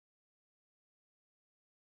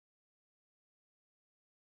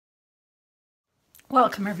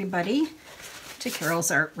Welcome everybody to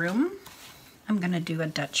Carol's art room. I'm going to do a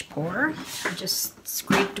Dutch pour. I just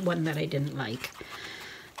scraped one that I didn't like.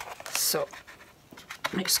 So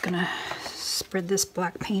I'm just going to spread this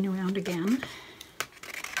black paint around again.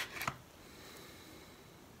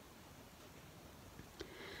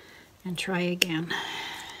 And try again.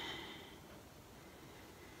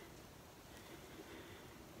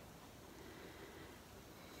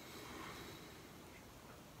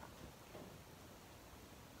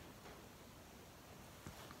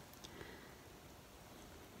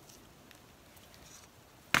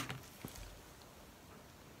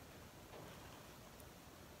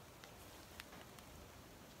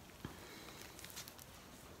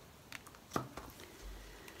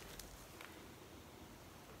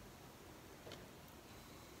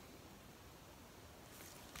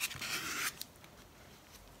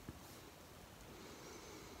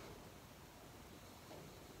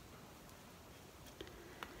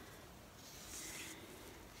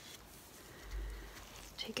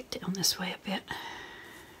 Take it down this way a bit.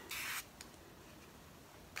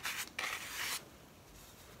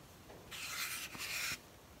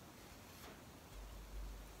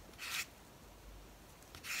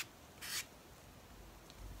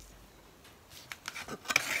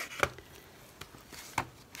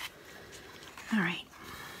 All right.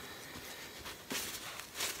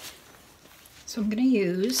 So I'm going to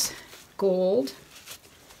use gold,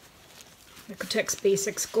 Liquitex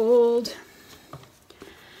Basics Gold,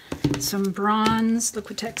 some bronze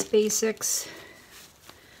Liquitex Basics,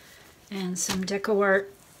 and some Deco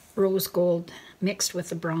Art Rose Gold mixed with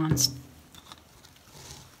the bronze,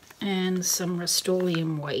 and some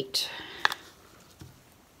Rust-Oleum White.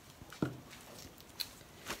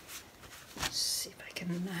 Let's see if I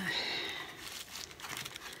can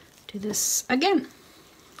do this again.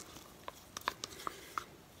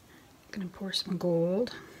 I'm going to pour some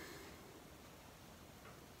gold.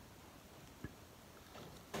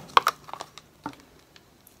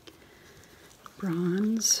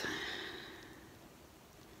 Bronze.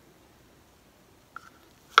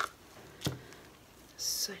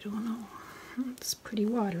 This, I don't know. It's pretty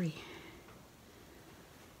watery.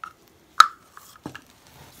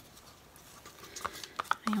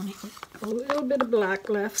 I only have a little bit of black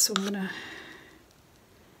left, so I'm gonna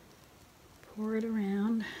pour it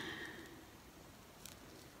around.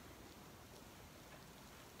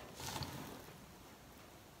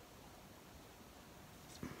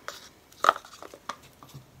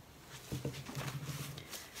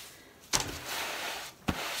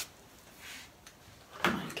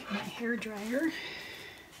 Hair dryer.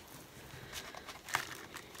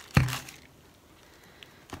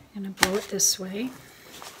 I'm going to blow it this way.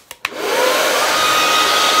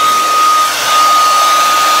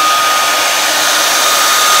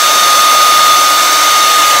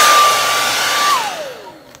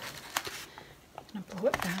 I'm going to blow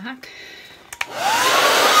it back.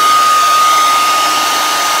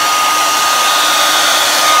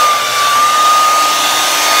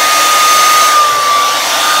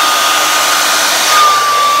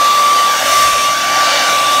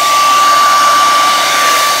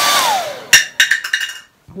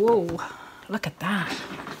 Whoa, look at that.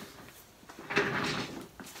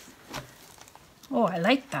 Oh, I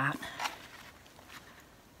like that.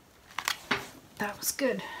 That was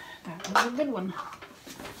good. That was a good one.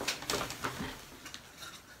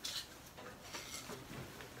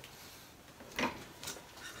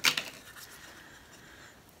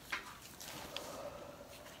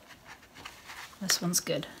 This one's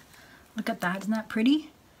good. Look at that, isn't that pretty?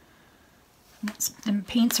 The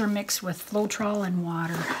paints are mixed with floetrol and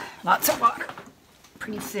water. Lots of water.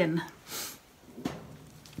 Pretty thin.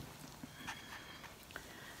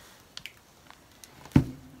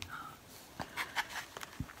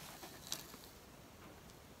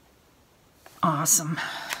 Awesome.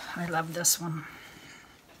 I love this one.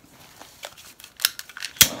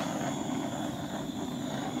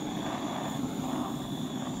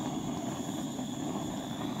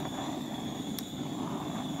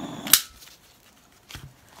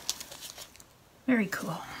 Very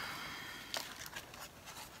cool.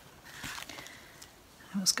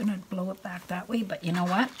 I was going to blow it back that way, but you know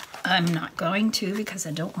what? I'm not going to because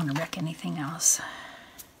I don't want to wreck anything else.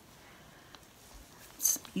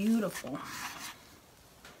 It's beautiful.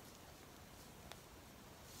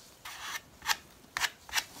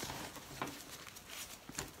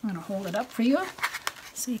 I'm going to hold it up for you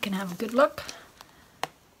so you can have a good look.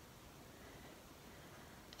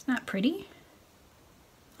 Isn't that pretty?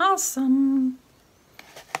 Awesome.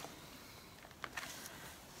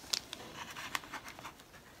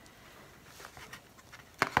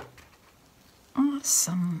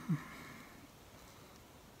 Awesome.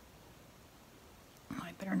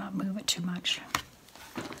 I better not move it too much.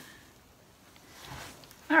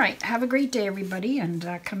 All right, have a great day, everybody, and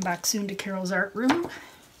come back soon to Carole's Art Room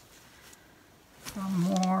for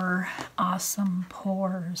more awesome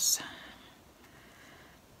pours.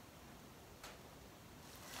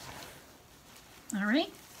 All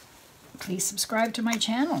right, please subscribe to my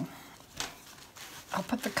channel. I'll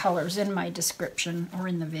put the colors in my description or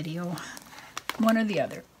in the video, one or the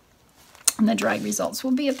other. And the dried results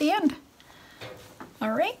will be at the end.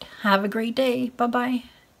 All right, have a great day. Bye-bye.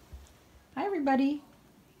 Hi, everybody.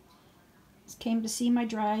 Just came to see my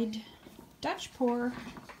dried Dutch pour.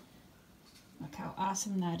 Look how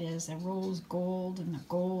awesome that is. The rose gold and the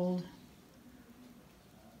gold.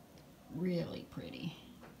 Really pretty.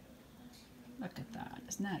 Look at that.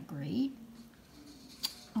 Isn't that great?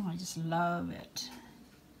 Oh, I just love it.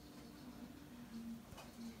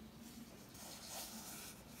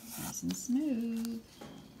 Nice and smooth.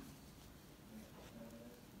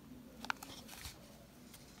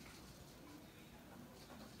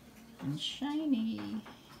 And shiny.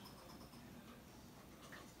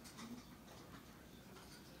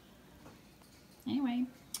 Anyway,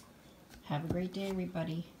 have a great day,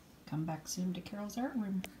 everybody. Come back soon to Carole's Art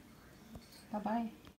Room. Bye-bye.